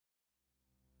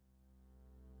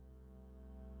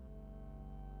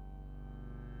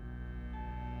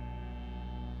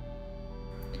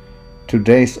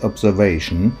Today's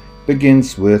observation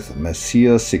begins with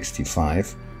Messier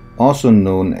 65, also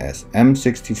known as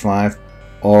M65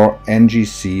 or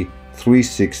NGC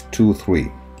 3623.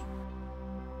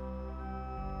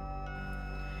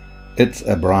 It's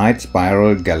a bright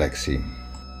spiral galaxy.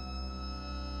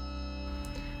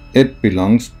 It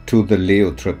belongs to the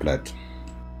Leo triplet.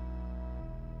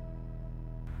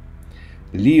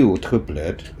 Leo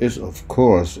triplet is of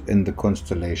course in the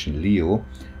constellation Leo,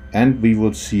 and we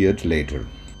will see it later.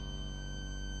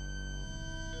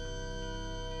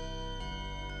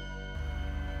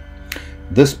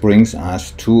 This brings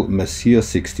us to Messier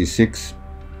 66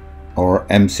 or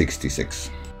M66.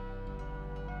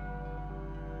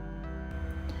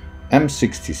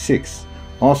 M66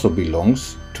 also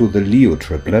belongs to the Leo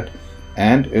triplet,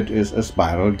 and it is a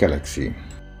spiral galaxy.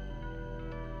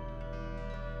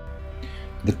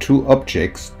 The two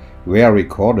objects were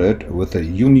recorded with the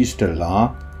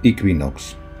unistellar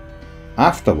Equinox.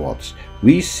 Afterwards,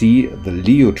 we see the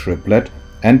Leo triplet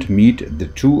and meet the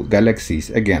two galaxies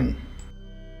again.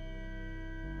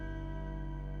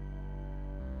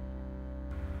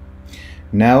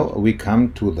 Now we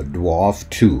come to the Dwarf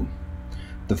II.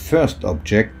 The first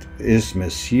object is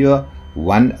Messier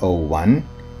 101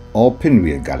 or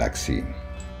pinwheel galaxy.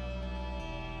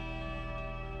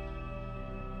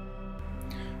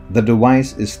 The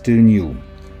device is still new.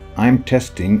 I'm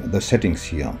testing the settings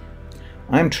here.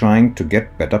 I'm trying to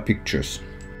get better pictures.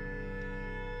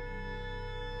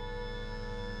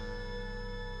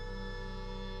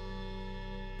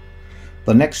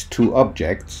 The next two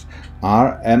objects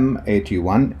are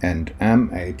M81 and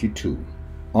M82,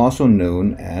 also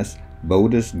known as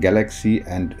Bode's Galaxy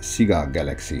and Cigar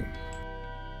Galaxy.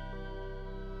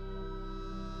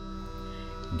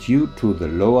 Due to the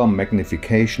lower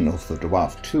magnification of the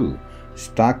Dwarf II,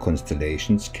 star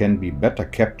constellations can be better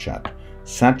captured,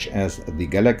 such as the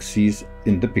galaxies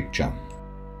in the picture.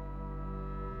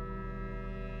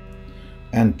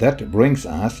 And that brings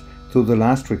us to the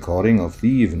last recording of the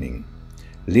evening.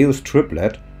 Leo's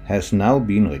triplet has now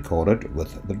been recorded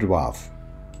with the dwarf.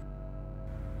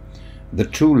 The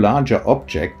two larger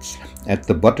objects at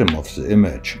the bottom of the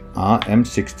image are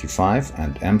M65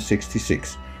 and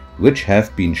M66, which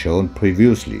have been shown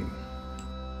previously.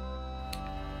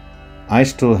 I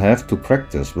still have to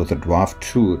practice with the Dwarf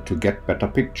II to get better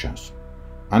pictures.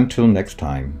 Until next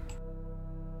time.